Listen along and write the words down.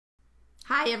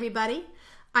Hi, everybody.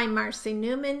 I'm Marcy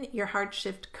Newman, your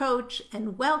HeartShift coach,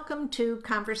 and welcome to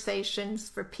Conversations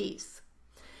for Peace.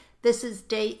 This is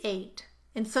day 8,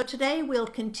 and so today we'll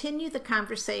continue the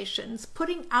conversations,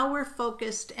 putting our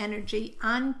focused energy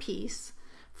on peace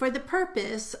for the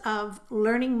purpose of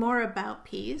learning more about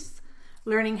peace,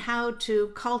 learning how to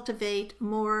cultivate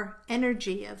more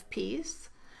energy of peace,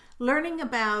 learning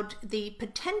about the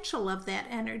potential of that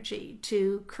energy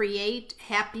to create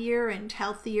happier and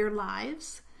healthier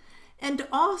lives, and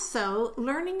also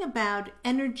learning about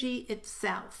energy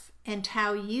itself and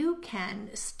how you can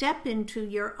step into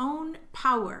your own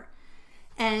power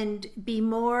and be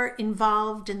more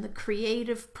involved in the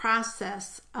creative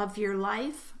process of your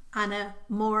life on a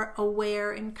more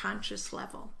aware and conscious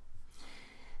level.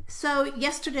 So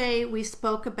yesterday we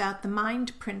spoke about the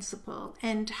mind principle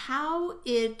and how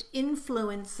it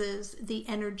influences the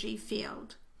energy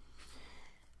field.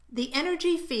 The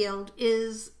energy field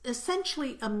is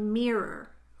essentially a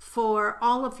mirror for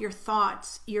all of your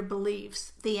thoughts, your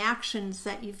beliefs, the actions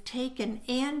that you've taken,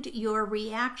 and your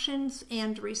reactions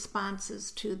and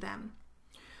responses to them.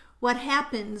 What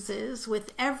happens is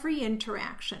with every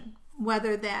interaction,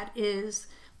 whether that is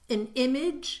an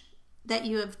image that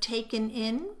you have taken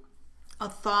in, a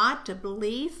thought, a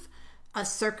belief, a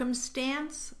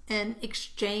circumstance, an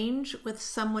exchange with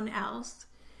someone else,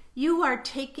 you are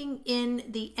taking in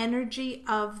the energy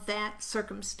of that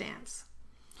circumstance.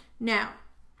 Now,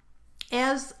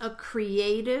 as a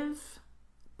creative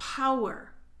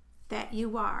power that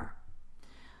you are,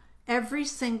 every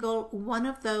single one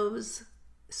of those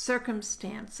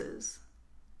circumstances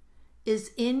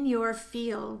is in your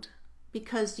field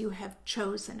because you have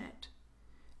chosen it.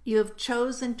 You have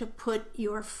chosen to put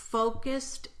your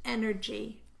focused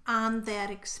energy on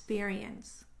that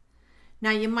experience.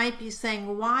 Now you might be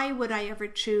saying, why would I ever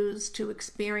choose to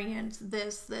experience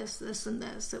this, and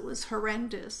this? It was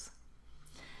horrendous.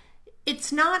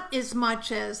 It's not as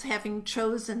much as having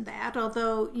chosen that,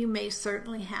 although you may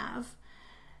certainly have,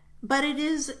 but it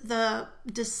is the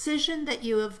decision that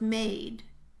you have made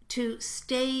to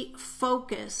stay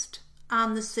focused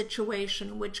on the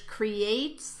situation, which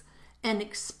creates an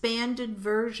expanded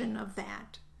version of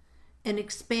that, an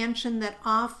expansion that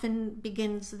often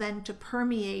begins then to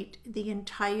permeate the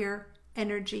entire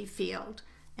energy field,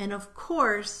 and of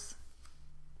course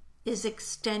is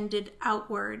extended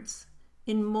outwards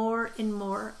in more and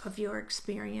more of your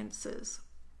experiences.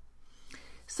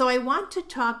 So I want to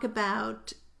talk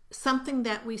about something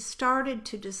that we started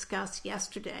to discuss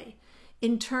yesterday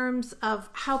in terms of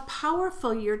how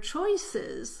powerful your choice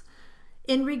is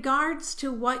in regards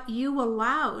to what you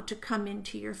allow to come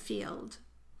into your field.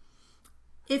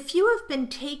 If you have been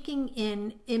taking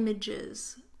in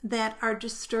images that are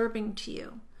disturbing to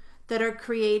you, that are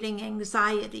creating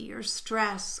anxiety or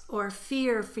stress or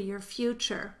fear for your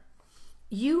future,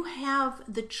 you have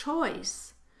the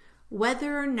choice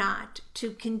whether or not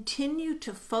to continue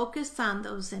to focus on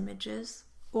those images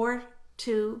or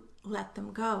to let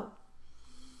them go.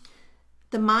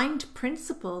 The mind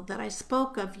principle that I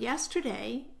spoke of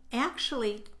yesterday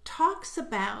actually talks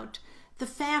about the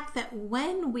fact that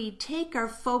when we take our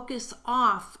focus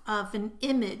off of an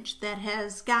image that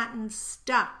has gotten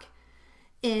stuck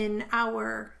in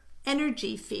our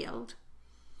energy field,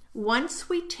 once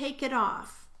we take it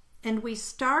off and we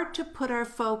start to put our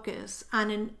focus on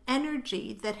an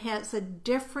energy that has a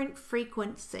different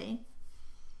frequency,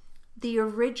 the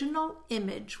original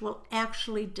image will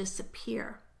actually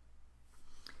disappear.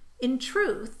 In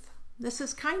truth, this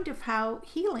is kind of how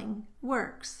healing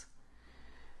works.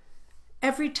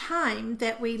 Every time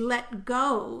that we let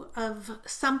go of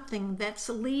something that's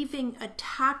leaving a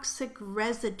toxic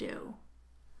residue,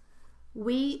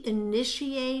 we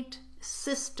initiate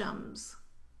systems,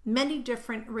 many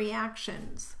different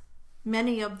reactions,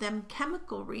 many of them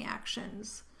chemical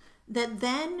reactions, that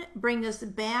then bring us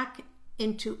back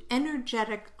into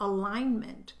energetic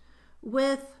alignment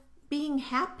with being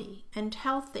happy and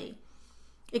healthy,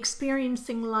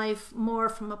 experiencing life more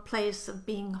from a place of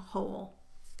being whole.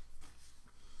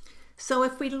 So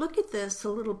if we look at this a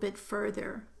little bit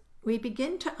further, we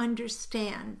begin to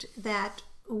understand that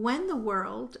when the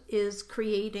world is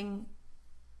creating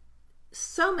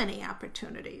so many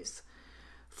opportunities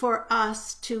for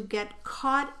us to get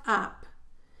caught up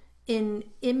in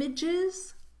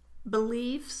images,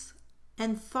 beliefs,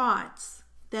 and thoughts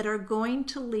that are going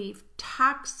to leave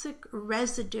toxic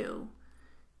residue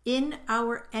in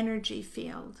our energy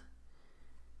field,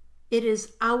 it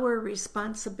is our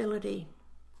responsibility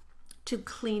to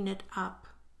clean it up.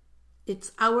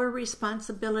 It's our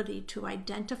responsibility to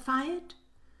identify it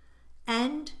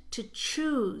and to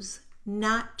choose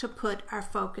not to put our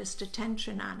focused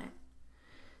attention on it.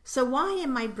 So why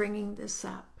am I bringing this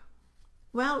up?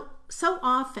 Well, so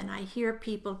often I hear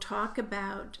people talk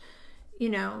about,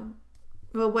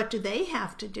 well, what do they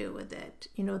have to do with it?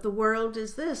 The world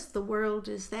is this, the world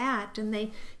is that, and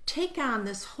they take on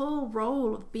this whole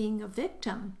role of being a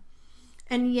victim.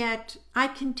 And yet I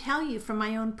can tell you from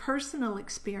my own personal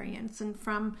experience and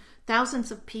from thousands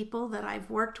of people that I've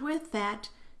worked with that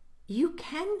you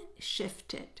can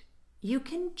shift it. You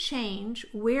can change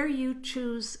where you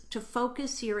choose to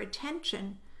focus your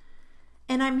attention.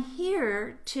 And I'm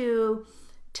here to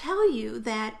tell you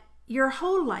that your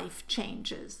whole life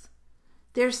changes.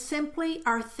 There simply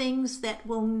are things that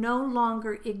will no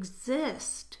longer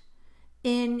exist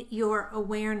in your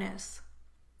awareness.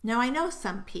 Now, I know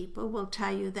some people will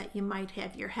tell you that you might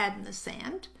have your head in the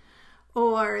sand,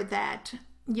 or that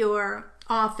you're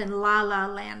off in la-la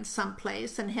land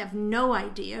someplace and have no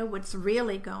idea what's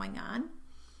really going on.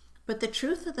 But the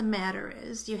truth of the matter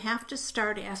is, you have to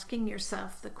start asking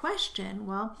yourself the question,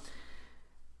 well,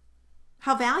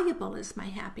 how valuable is my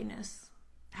happiness?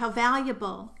 How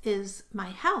valuable is my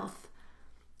health?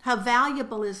 How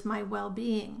valuable is my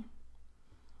well-being?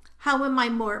 How am I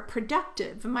more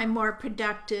productive? Am I more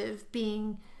productive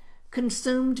being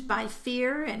consumed by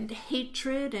fear and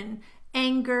hatred and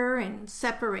anger and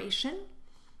separation?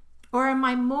 Or am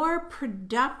I more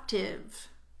productive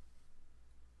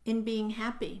in being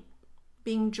happy,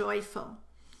 being joyful,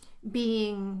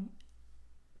 being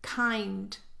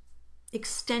kind,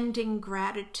 extending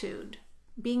gratitude,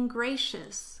 being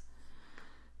gracious,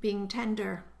 being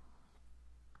tender?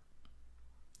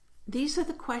 These are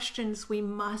the questions we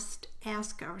must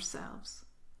ask ourselves,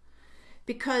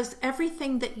 because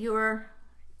everything that you're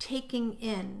taking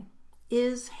in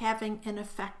is having an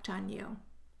effect on you.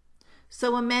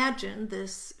 So imagine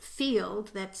this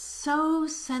field that's so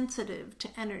sensitive to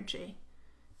energy,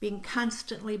 being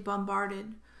constantly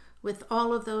bombarded with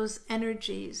all of those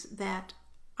energies that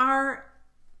are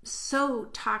so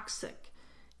toxic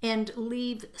and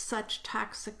leave such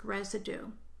toxic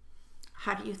residue.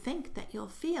 How do you think that you'll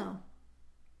feel?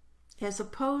 As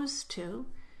opposed to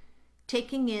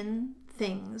taking in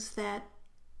things that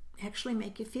actually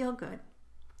make you feel good.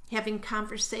 Having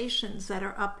conversations that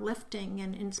are uplifting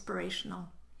and inspirational.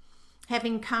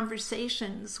 Having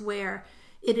conversations where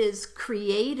it is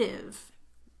creative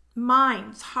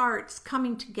minds, hearts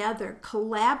coming together,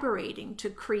 collaborating to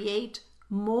create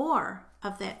more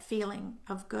of that feeling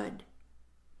of good.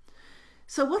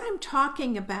 So what I'm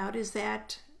talking about is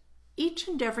that each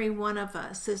and every one of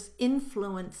us is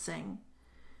influencing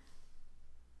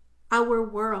our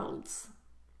worlds.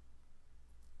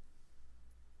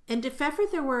 And if ever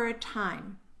there were a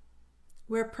time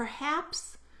where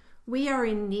perhaps we are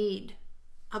in need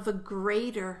of a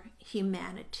greater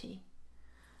humanity,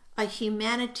 a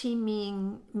humanity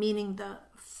meaning the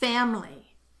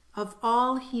family of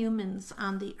all humans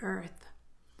on the earth,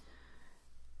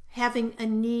 having a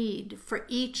need for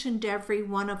each and every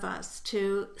one of us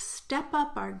to step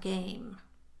up our game,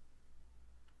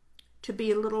 to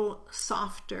be a little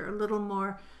softer, a little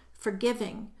more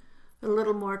forgiving, a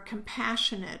little more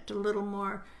compassionate, a little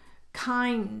more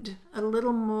kind, a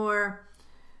little more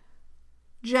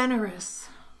generous.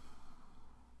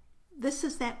 This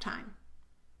is that time.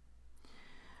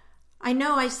 I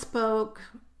know I spoke,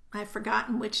 I've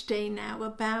forgotten which day now,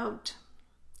 about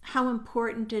how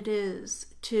important it is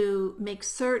to make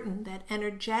certain that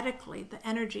energetically the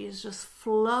energy is just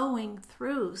flowing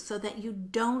through so that you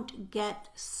don't get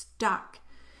stuck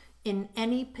in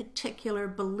any particular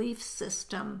belief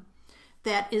system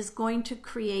that is going to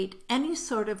create any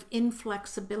sort of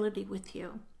inflexibility with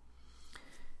you.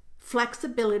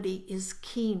 Flexibility is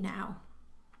key now.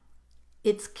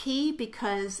 It's key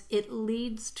because it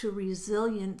leads to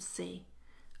resiliency.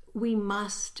 We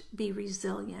must be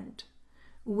resilient.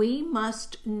 We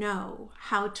must know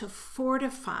how to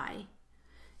fortify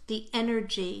the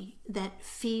energy that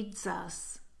feeds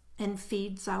us and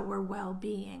feeds our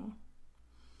well-being.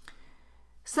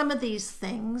 Some of these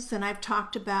things, and I've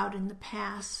talked about in the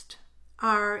past,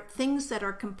 are things that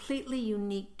are completely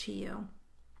unique to you.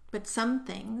 But some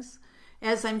things,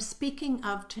 as I'm speaking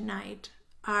of tonight,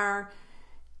 are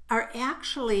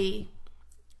actually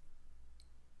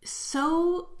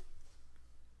so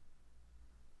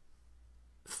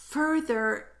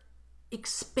further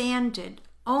expanded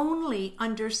only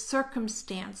under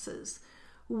circumstances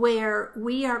where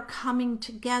we are coming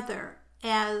together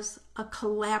as a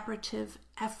collaborative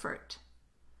effort.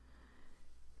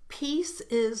 Peace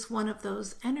is one of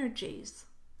those energies.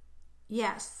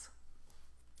 Yes,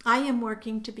 I am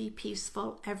working to be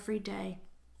peaceful every day.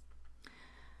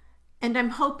 And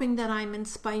I'm hoping that I'm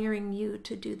inspiring you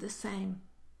to do the same.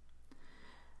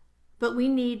 But we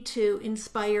need to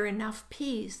inspire enough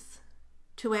peace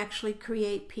to actually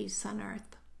create peace on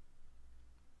earth.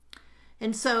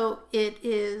 And so it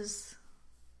is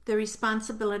the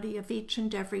responsibility of each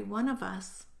and every one of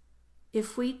us,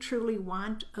 if we truly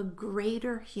want a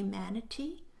greater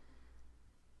humanity,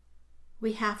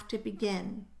 we have to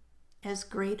begin as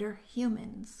greater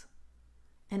humans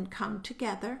and come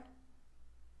together,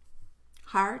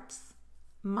 hearts,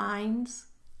 minds,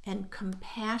 and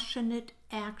compassionate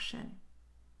action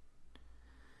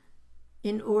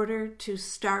in order to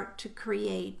start to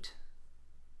create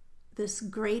this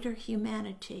greater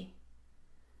humanity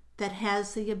that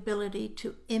has the ability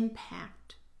to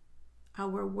impact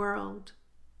our world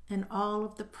and all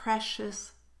of the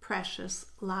precious, precious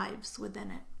lives within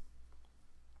it.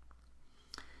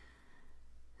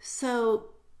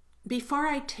 So, before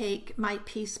I take my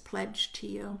peace pledge to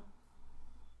you,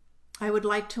 I would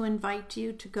like to invite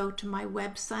you to go to my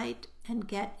website and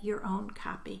get your own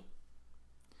copy.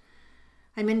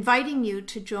 I'm inviting you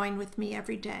to join with me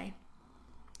every day.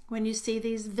 When you see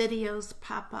these videos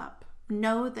pop up,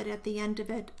 know that at the end of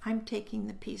it, I'm taking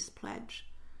the peace pledge.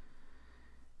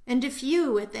 And if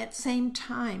you, at that same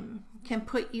time, can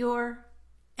put your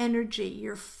energy,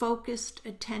 your focused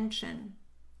attention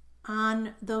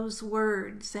on those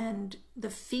words and the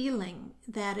feeling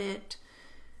that it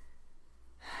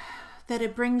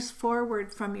brings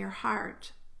forward from your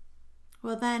heart,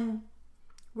 well then,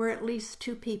 we're at least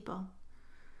two people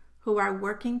who are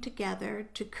working together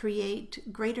to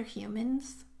create greater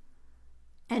humans,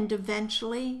 and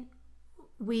eventually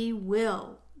we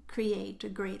will create a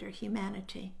greater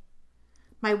humanity.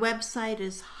 My website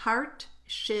is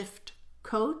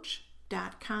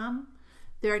HeartShiftCoach.com.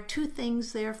 There are two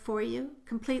things there for you,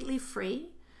 completely free.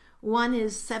 One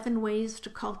is 7 ways to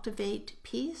cultivate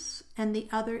peace, and the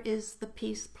other is the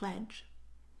peace pledge.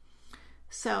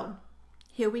 So,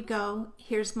 here we go.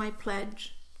 Here's my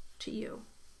pledge to you.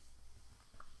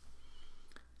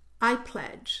 I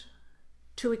pledge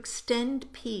to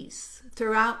extend peace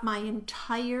throughout my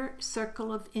entire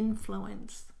circle of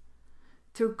influence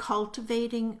through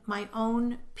cultivating my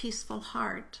own peaceful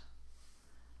heart,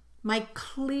 my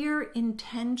clear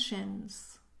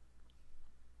intentions,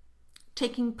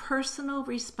 taking personal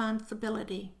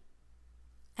responsibility,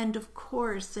 and of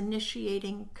course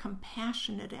initiating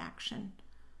compassionate action,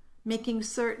 making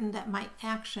certain that my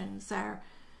actions are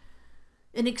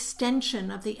an extension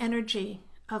of the energy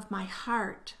of my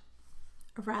heart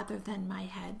rather than my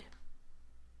head.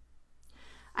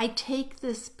 I take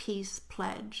this peace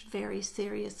pledge very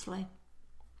seriously,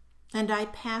 and I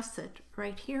pass it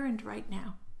right here and right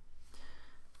now,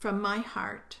 from my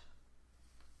heart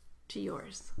to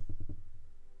yours.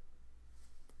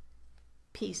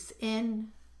 Peace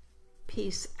in,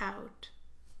 peace out.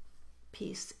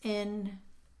 Peace in,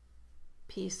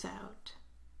 peace out.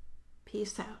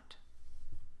 Peace out.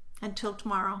 Until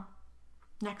tomorrow,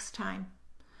 next time.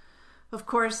 Of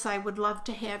course, I would love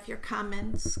to have your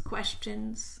comments,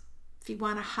 questions. If you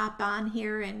want to hop on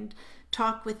here and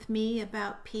talk with me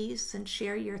about peace and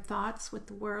share your thoughts with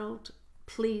the world,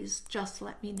 please just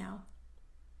let me know.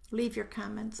 Leave your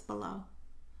comments below.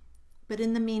 But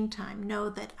in the meantime, know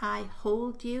that I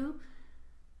hold you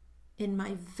in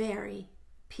my very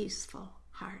peaceful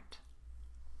heart.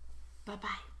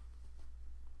 Bye-bye.